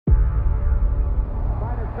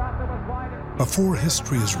Before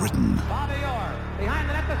history is written,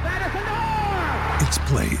 it's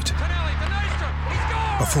played.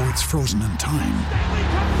 Before it's frozen in time,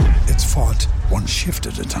 it's fought one shift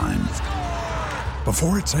at a time.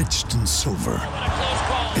 Before it's etched in silver,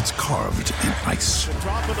 it's carved in ice.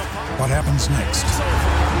 What happens next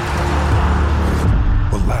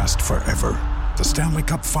will last forever. The Stanley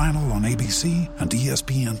Cup Final on ABC and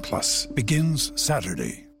ESPN Plus begins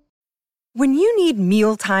Saturday. When you need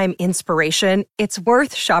mealtime inspiration, it's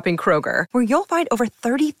worth shopping Kroger, where you'll find over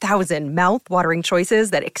 30,000 mouth-watering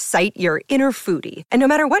choices that excite your inner foodie. And no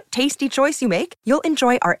matter what tasty choice you make, you'll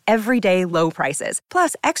enjoy our everyday low prices,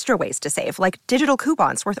 plus extra ways to save, like digital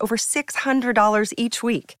coupons worth over $600 each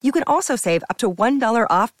week. You can also save up to $1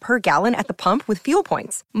 off per gallon at the pump with fuel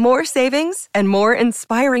points. More savings and more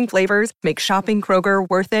inspiring flavors make shopping Kroger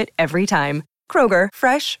worth it every time. Kroger,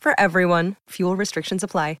 fresh for everyone. Fuel restrictions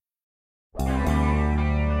apply.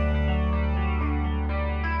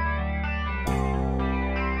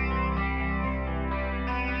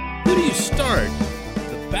 Who do you start?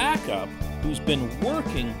 The backup who's been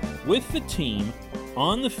working with the team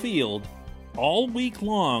on the field all week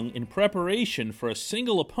long in preparation for a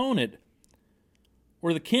single opponent,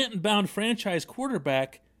 or the Canton-bound franchise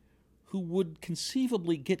quarterback who would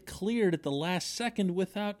conceivably get cleared at the last second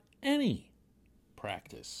without any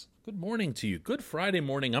practice? Good morning to you. Good Friday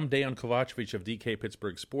morning. I'm Dejan Kovacevic of DK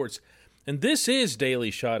Pittsburgh Sports, and this is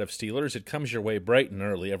Daily Shot of Steelers. It comes your way bright and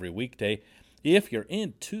early every weekday. If you're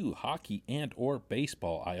into hockey and or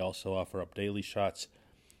baseball, I also offer up daily shots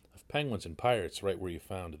of Penguins and Pirates right where you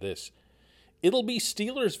found this. It'll be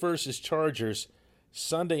Steelers versus Chargers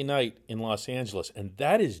Sunday night in Los Angeles, and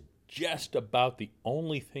that is just about the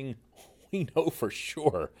only thing we know for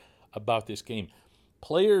sure about this game.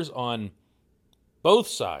 Players on both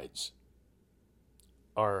sides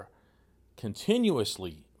are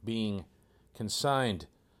continuously being consigned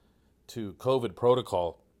to COVID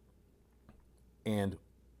protocol, and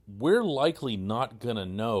we're likely not going to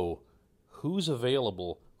know who's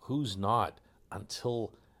available, who's not,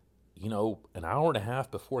 until, an hour and a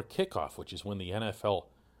half before kickoff, which is when the NFL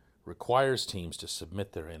requires teams to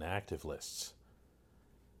submit their inactive lists.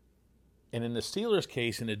 And in the Steelers'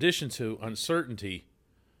 case, in addition to uncertainty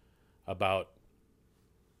about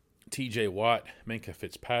TJ Watt, Minkah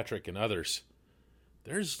Fitzpatrick, and others,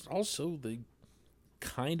 there's also the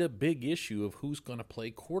kind of big issue of who's going to play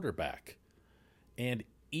quarterback. And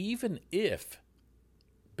even if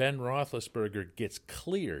Ben Roethlisberger gets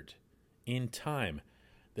cleared in time,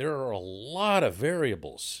 there are a lot of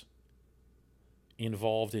variables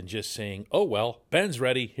involved in just saying, oh, well, Ben's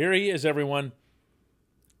ready. Here he is, everyone.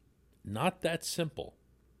 Not that simple.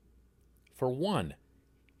 For one,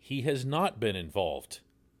 he has not been involved,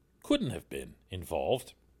 couldn't have been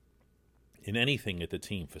involved in anything at the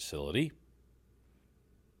team facility.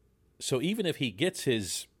 So even if he gets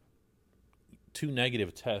his 2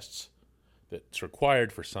 negative tests that's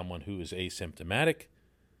required for someone who is asymptomatic,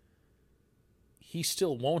 he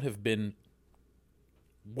still won't have been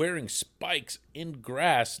wearing spikes in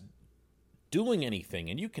grass doing anything.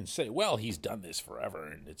 And you can say, well, he's done this forever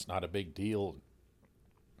and it's not a big deal.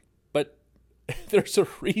 But there's a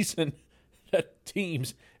reason that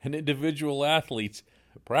teams and individual athletes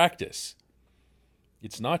practice.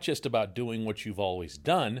 It's not just about doing what you've always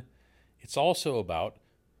done. It's also about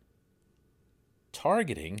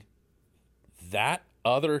targeting that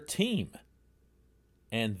other team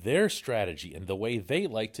and their strategy and the way they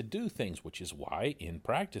like to do things, which is why in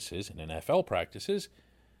practices, in NFL practices,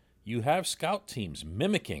 you have scout teams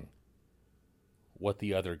mimicking what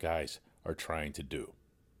the other guys are trying to do.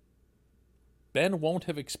 Ben won't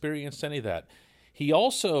have experienced any of that. He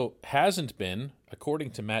also hasn't been,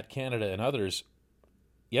 according to Matt Canada and others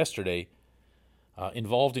yesterday,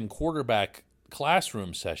 involved in quarterback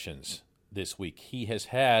classroom sessions this week. He has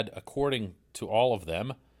had, according to all of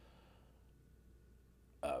them,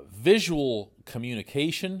 visual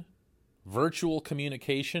communication, virtual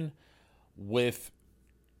communication with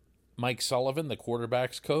Mike Sullivan, the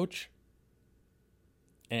quarterback's coach,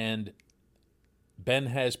 and Ben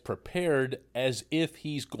has prepared as if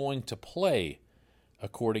he's going to play,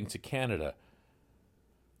 according to Canada.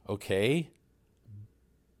 Okay,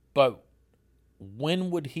 but when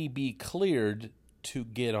would he be cleared to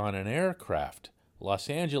get on an aircraft? Los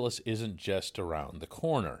Angeles isn't just around the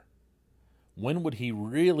corner. When would he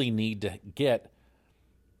really need to get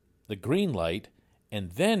the green light?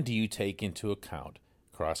 And then do you take into account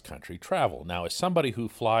cross-country travel? Now, as somebody who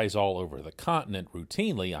flies all over the continent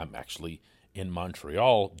routinely, I'm actually in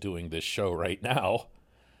Montreal doing this show right now,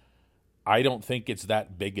 I don't think it's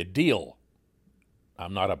that big a deal.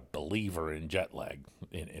 I'm not a believer in jet lag,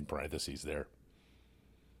 in parentheses there.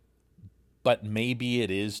 But maybe it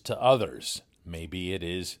is to others. Maybe it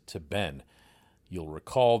is to Ben. You'll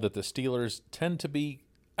recall that the Steelers tend to be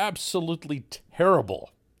absolutely terrible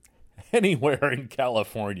anywhere in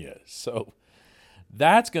California. So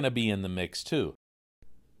that's going to be in the mix too.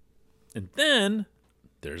 And then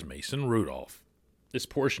there's Mason Rudolph. This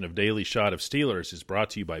portion of Daily Shot of Steelers is brought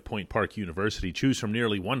to you by Point Park University. Choose from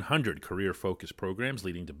nearly 100 career-focused programs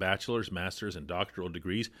leading to bachelor's, master's, and doctoral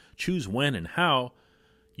degrees. Choose when and how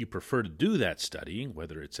you prefer to do that studying,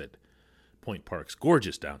 whether it's at Point Park's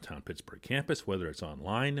gorgeous downtown Pittsburgh campus, whether it's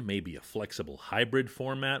online, maybe a flexible hybrid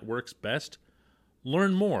format works best.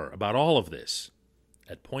 Learn more about all of this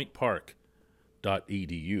at pointpark.edu.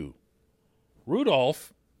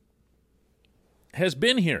 Rudolph has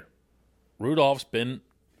been here. Rudolph's been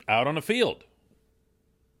out on the field.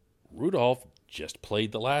 Rudolph just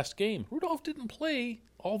played the last game. Rudolph didn't play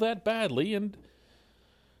all that badly, and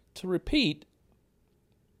to repeat,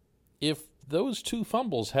 if those 2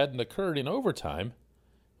 fumbles hadn't occurred in overtime,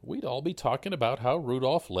 we'd all be talking about how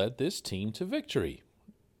Rudolph led this team to victory.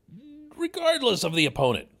 Regardless of the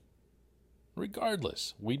opponent.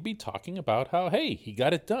 Regardless, we'd be talking about how, hey, he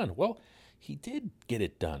got it done. Well, he did get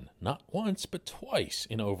it done, not once, but twice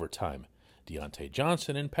in overtime. Deontay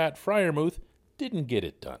Johnson and Pat Freiermuth didn't get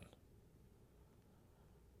it done.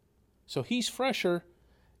 So he's fresher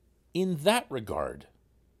in that regard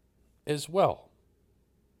as well.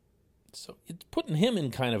 So it's putting him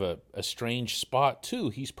in kind of a strange spot, too.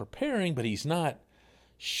 He's preparing, but he's not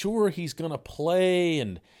sure he's going to play.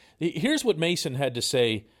 And here's what Mason had to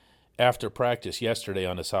say after practice yesterday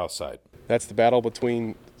on the South Side. That's the battle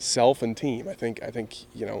between self and team. I think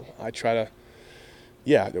I try to,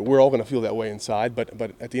 we're all going to feel that way inside, but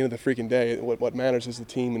at the end of the freaking day, what matters is the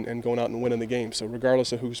team and going out and winning the game. So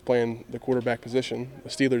regardless of who's playing the quarterback position, the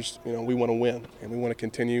Steelers, we want to win, and we want to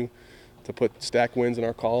continue to put stack wins in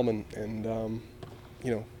our column and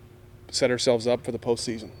set ourselves up for the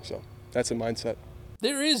postseason. So that's a mindset.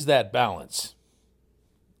 There is that balance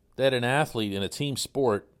that an athlete in a team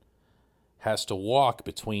sport has to walk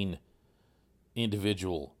between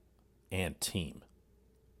individual and team.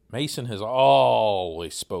 Mason has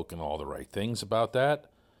always spoken all the right things about that.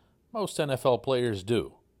 Most NFL players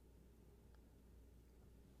do.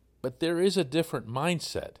 But there is a different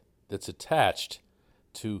mindset that's attached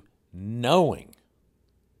to knowing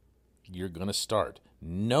you're going to start,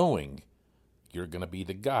 knowing you're going to be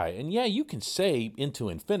the guy. And yeah, you can say into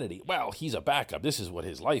infinity, well, he's a backup. This is what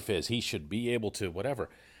his life is. He should be able to whatever.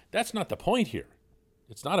 That's not the point here.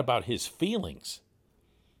 It's not about his feelings.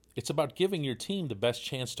 It's about giving your team the best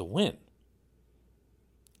chance to win.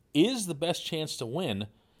 Is the best chance to win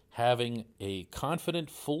having a confident,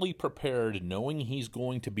 fully prepared, knowing he's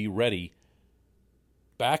going to be ready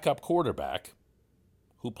backup quarterback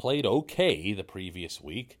who played okay the previous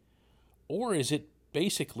week? Or is it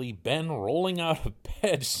basically Ben rolling out of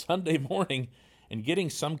bed Sunday morning and getting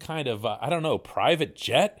some kind of, private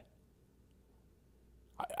jet?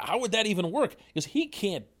 How would that even work? Because he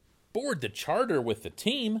can't board the charter with the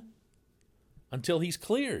team until he's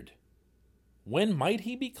cleared. When might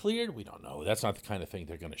he be cleared? We don't know. That's not the kind of thing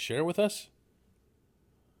they're going to share with us.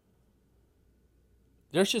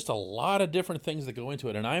 There's just a lot of different things that go into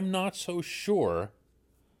it, and I'm not so sure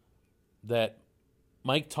that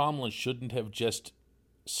Mike Tomlin shouldn't have just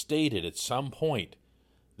stated at some point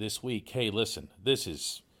this week, hey, listen, this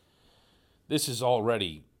is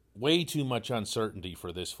already way too much uncertainty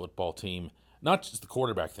for this football team. Not just the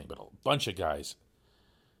quarterback thing, but a bunch of guys.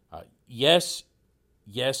 Yes,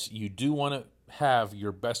 you do want to have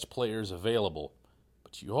your best players available,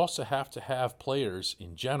 but you also have to have players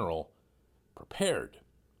in general prepared.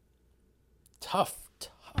 Tough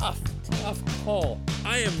call.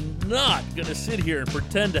 I am not going to sit here and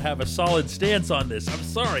pretend to have a solid stance on this. I'm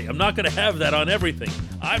sorry. I'm not going to have that on everything.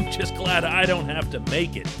 I'm just glad I don't have to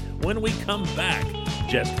make it. When we come back,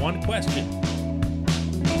 just one question.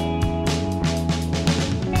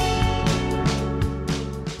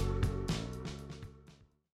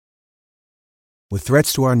 With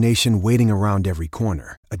threats to our nation waiting around every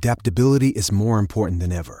corner, adaptability is more important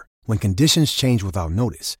than ever. When conditions change without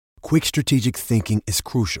notice, quick strategic thinking is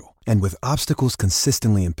crucial. And with obstacles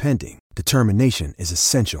consistently impending, determination is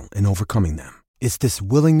essential in overcoming them. It's this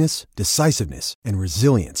willingness, decisiveness, and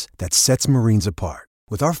resilience that sets Marines apart.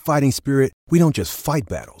 With our fighting spirit, we don't just fight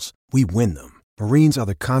battles, we win them. Marines are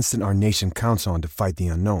the constant our nation counts on to fight the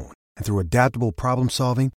unknown. And through adaptable problem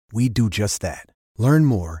solving, we do just that. Learn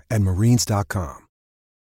more at Marines.com.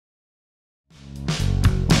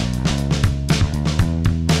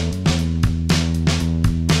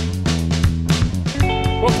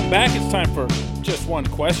 back. It's time for Just One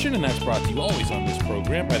Question, and that's brought to you always on this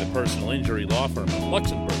program by the personal injury law firm of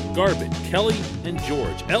Luxembourg, Garbett, Kelly, and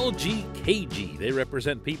George. LGKG. They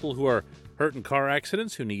represent people who are hurt in car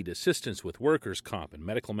accidents who need assistance with workers' comp and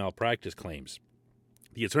medical malpractice claims.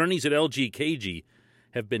 The attorneys at LGKG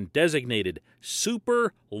have been designated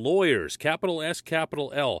super lawyers, capital S,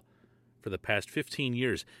 capital L, for the past 15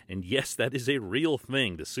 years. And yes, that is a real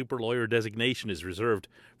thing. The super lawyer designation is reserved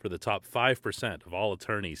for the top 5% of all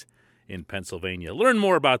attorneys in Pennsylvania. Learn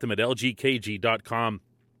more about them at lgkg.com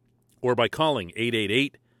or by calling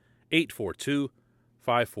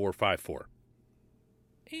 888-842-5454.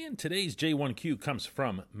 And today's J1Q comes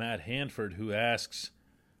from Matt Hanford, who asks,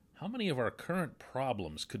 how many of our current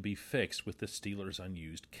problems could be fixed with the Steelers'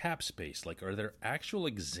 unused cap space? Like, are there actual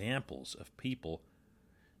examples of people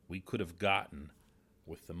we could have gotten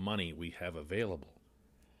with the money we have available?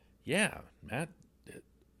 Yeah, Matt,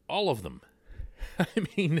 all of them. I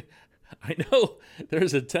mean, I know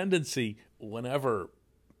there's a tendency whenever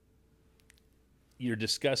you're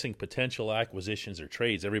discussing potential acquisitions or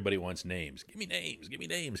trades, everybody wants names. Give me names,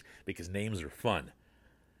 because names are fun.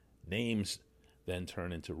 Names then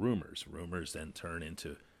turn into rumors. Rumors then turn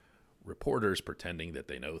into reporters pretending that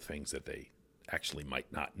they know things that they actually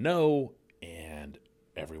might not know, and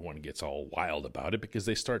everyone gets all wild about it because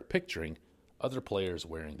they start picturing other players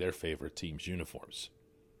wearing their favorite team's uniforms.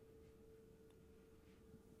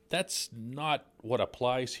 That's not what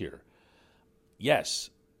applies here. Yes,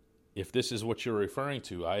 if this is what you're referring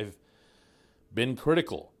to, I've been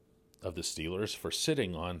critical of the Steelers for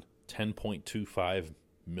sitting on $10.25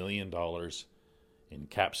 million in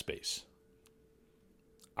cap space.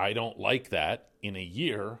 I don't like that in a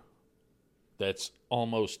year that's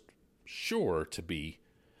almost sure to be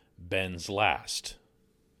Ben's last.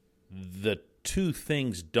 The two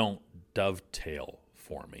things don't dovetail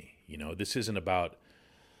for me. You know, this isn't about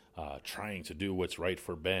trying to do what's right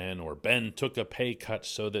for Ben, or Ben took a pay cut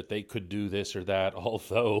so that they could do this or that,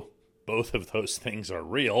 although both of those things are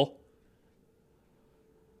real.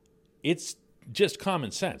 It's just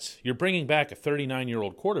common sense. You're bringing back a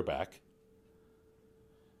 39-year-old quarterback.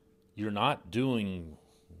 You're not doing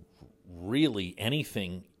really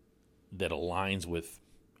anything that aligns with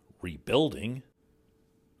rebuilding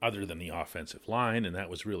other than the offensive line, and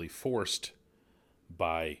that was really forced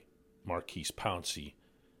by Marquise Pouncey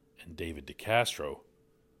and David DeCastro.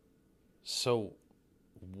 So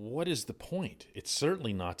what is the point? It's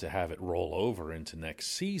certainly not to have it roll over into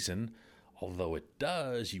next season, although it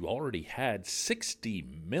does. You already had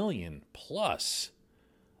 $60 million plus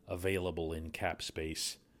available in cap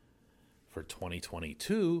space for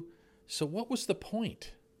 2022. So what was the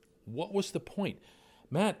point? What was the point?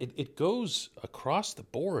 Matt, it goes across the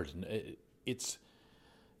board. It's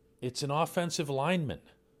an offensive lineman.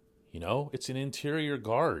 You know, it's an interior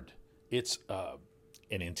guard. It's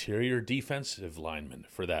an interior defensive lineman,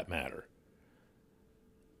 for that matter.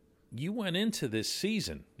 You went into this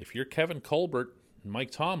season, if you're Kevin Colbert and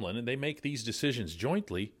Mike Tomlin, and they make these decisions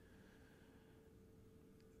jointly,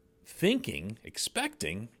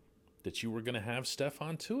 expecting that you were going to have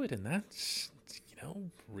Stephon Tuitt, and that's, you know,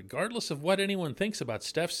 regardless of what anyone thinks about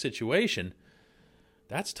Steph's situation,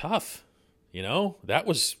 that's tough. You know, that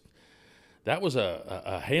was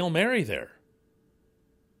a Hail Mary there.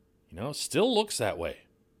 You know, still looks that way.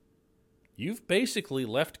 You've basically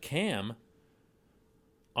left Cam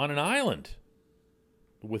on an island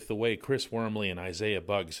with the way Chris Wormley and Isaiah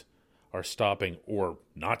Buggs are stopping or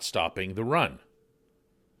not stopping the run.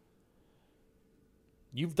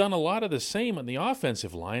 You've done a lot of the same on the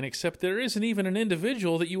offensive line, except there isn't even an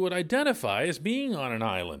individual that you would identify as being on an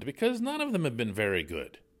island, because none of them have been very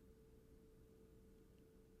good.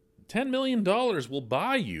 $10 million will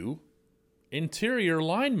buy you interior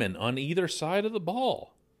linemen on either side of the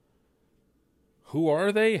ball. Who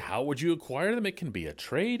are they? How would you acquire them? It can be a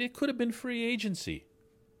trade. It could have been free agency.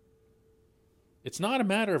 It's not a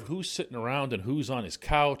matter of who's sitting around and who's on his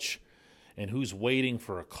couch and who's waiting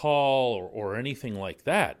for a call or anything like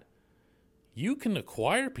that. You can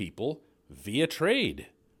acquire people via trade.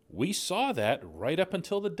 We saw that right up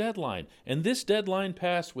until the deadline. And this deadline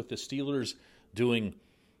passed with the Steelers doing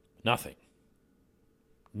nothing.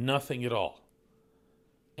 Nothing at all.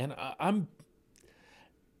 And I'm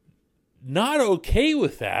not okay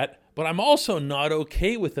with that, but I'm also not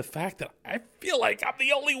okay with the fact that I feel like I'm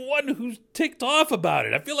the only one who's ticked off about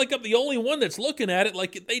it. I feel like I'm the only one that's looking at it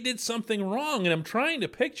like they did something wrong, and I'm trying to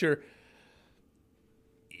picture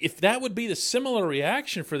if that would be the similar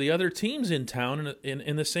reaction for the other teams in town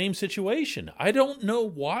in the same situation. I don't know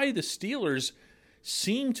why the Steelers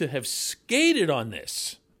seem to have skated on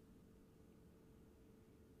this.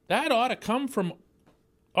 That ought to come from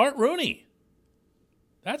Art Rooney.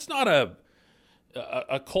 That's not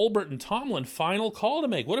a Colbert and Tomlin final call to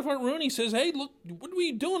make. What if Art Rooney says, hey, look, what are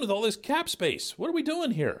we doing with all this cap space? What are we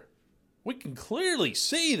doing here? We can clearly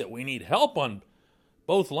see that we need help on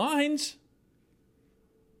both lines.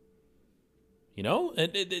 You know,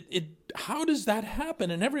 how does that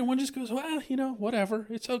happen? And everyone just goes, well, you know, whatever,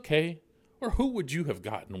 it's okay. Or who would you have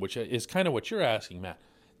gotten, which is kind of what you're asking, Matt.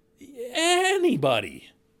 Anybody.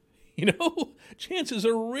 You know, chances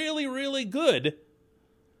are really, really good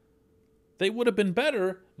they would have been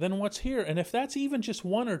better than what's here. And if that's even just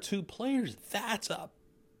one or two players, that's a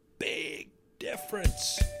big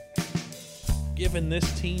difference given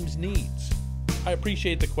this team's needs. I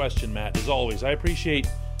appreciate the question, Matt, as always. I appreciate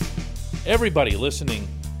everybody listening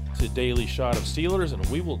to Daily Shot of Steelers, and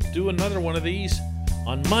we will do another one of these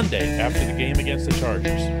on Monday after the game against the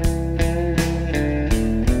Chargers.